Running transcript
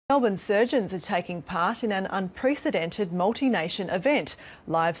Melbourne surgeons are taking part in an unprecedented multi-nation event,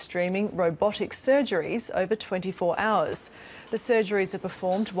 live streaming robotic surgeries over 24 hours. The surgeries are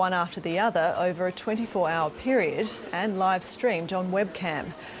performed one after the other over a 24-hour period and live streamed on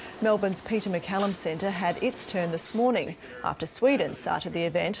webcam. Melbourne's MacCallum Centre had its turn this morning after Sweden started the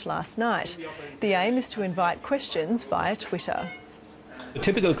event last night. The aim is to invite questions via Twitter. The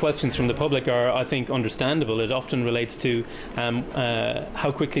typical questions from the public are, I think, understandable. It often relates to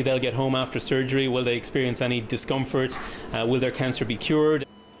how quickly they'll get home after surgery, will they experience any discomfort, will their cancer be cured.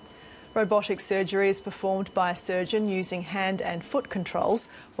 Robotic surgery is performed by a surgeon using hand and foot controls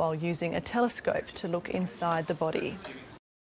while using a telescope to look inside the body.